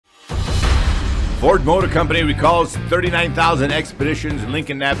Ford Motor Company recalls 39,000 Expeditions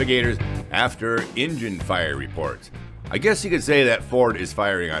Lincoln Navigators after engine fire reports. I guess you could say that Ford is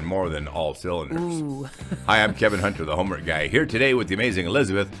firing on more than all cylinders. Ooh. Hi, I'm Kevin Hunter, the Homework Guy, here today with the amazing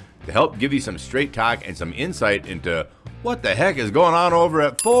Elizabeth to help give you some straight talk and some insight into what the heck is going on over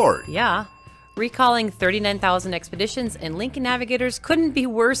at Ford. Yeah. Recalling 39,000 Expeditions and Lincoln Navigators couldn't be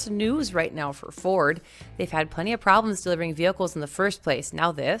worse news right now for Ford. They've had plenty of problems delivering vehicles in the first place.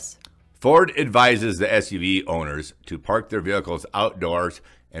 Now this. Ford advises the SUV owners to park their vehicles outdoors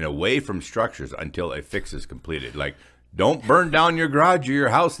and away from structures until a fix is completed. Like, don't burn down your garage or your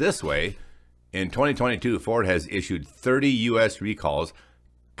house this way. In 2022, Ford has issued 30 U.S. recalls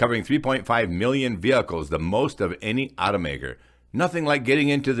covering 3.5 million vehicles, the most of any automaker. Nothing like getting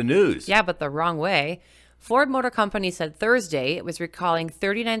into the news. Yeah, but the wrong way. Ford Motor Company said Thursday it was recalling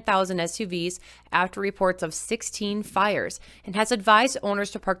 39,000 SUVs after reports of 16 fires and has advised owners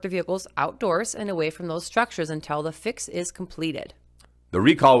to park their vehicles outdoors and away from those structures until the fix is completed. The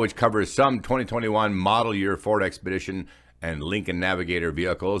recall, which covers some 2021 model year Ford Expedition and Lincoln Navigator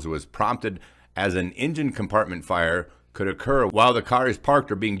vehicles, was prompted as an engine compartment fire could occur while the car is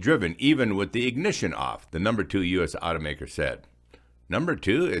parked or being driven, even with the ignition off, the number 2 U.S. automaker said. Number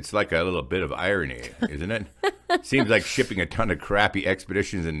 2, it's like a little bit of irony, isn't it? Seems like shipping a ton of crappy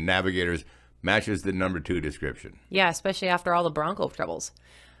Expeditions and Navigators matches the number 2 description. Yeah, especially after all the Bronco troubles.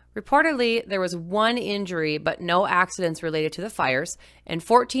 Reportedly, there was 1 injury, but no accidents related to the fires, and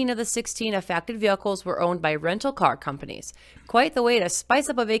 14 of the 16 affected vehicles were owned by rental car companies. Quite the way to spice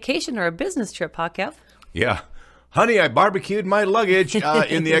up a vacation or a business trip, huh, Kev? Yeah. Honey, I barbecued my luggage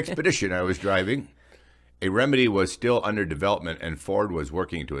in the Expedition I was driving. A remedy was still under development, and Ford was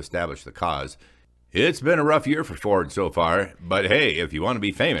working to establish the cause. It's been a rough year for Ford so far, but hey, if you want to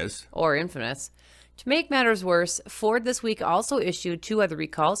be famous or infamous. To make matters worse, Ford this week also issued 2 other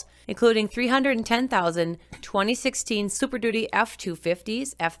recalls, including 310,000 2016 Super Duty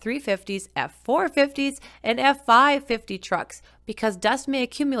F-250s, F-350s, F-450s, and F-550 trucks because dust may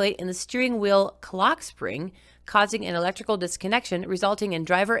accumulate in the steering wheel clock spring, causing an electrical disconnection, resulting in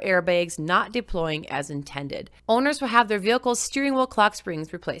driver airbags not deploying as intended. Owners will have their vehicle's steering wheel clock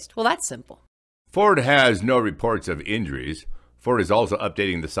springs replaced. Well, that's simple. Ford has no reports of injuries. Ford is also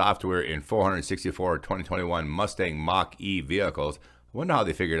updating the software in 464 2021 Mustang Mach-E vehicles. I wonder how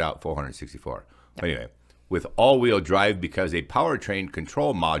they figured out 464. Anyway, with all-wheel drive because a powertrain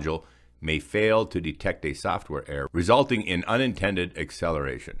control module may fail to detect a software error, resulting in unintended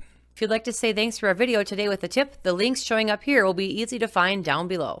acceleration. If you'd like to say thanks for our video today with a tip, the links showing up here will be easy to find down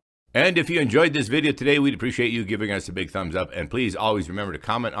below. And if you enjoyed this video today, we'd appreciate you giving us a big thumbs up. And please always remember to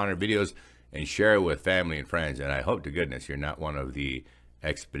comment on our videos and share it with family and friends. And I hope to goodness you're not one of the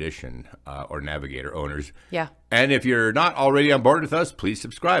Expedition or Navigator owners. Yeah. And if you're not already on board with us, please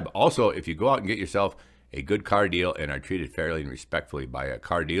subscribe. Also, if you go out and get yourself a good car deal and are treated fairly and respectfully by a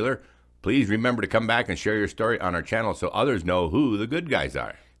car dealer, please remember to come back and share your story on our channel so others know who the good guys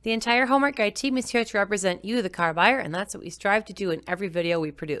are. The entire Homework Guide team is here to represent you, the car buyer, and that's what we strive to do in every video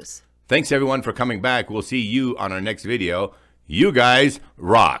we produce. Thanks, everyone, for coming back. We'll see you on our next video. You guys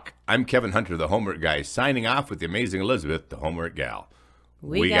rock. I'm Kevin Hunter, the Homework Guy, signing off with the amazing Elizabeth, the Homework Gal.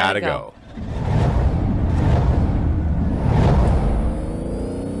 We gotta go.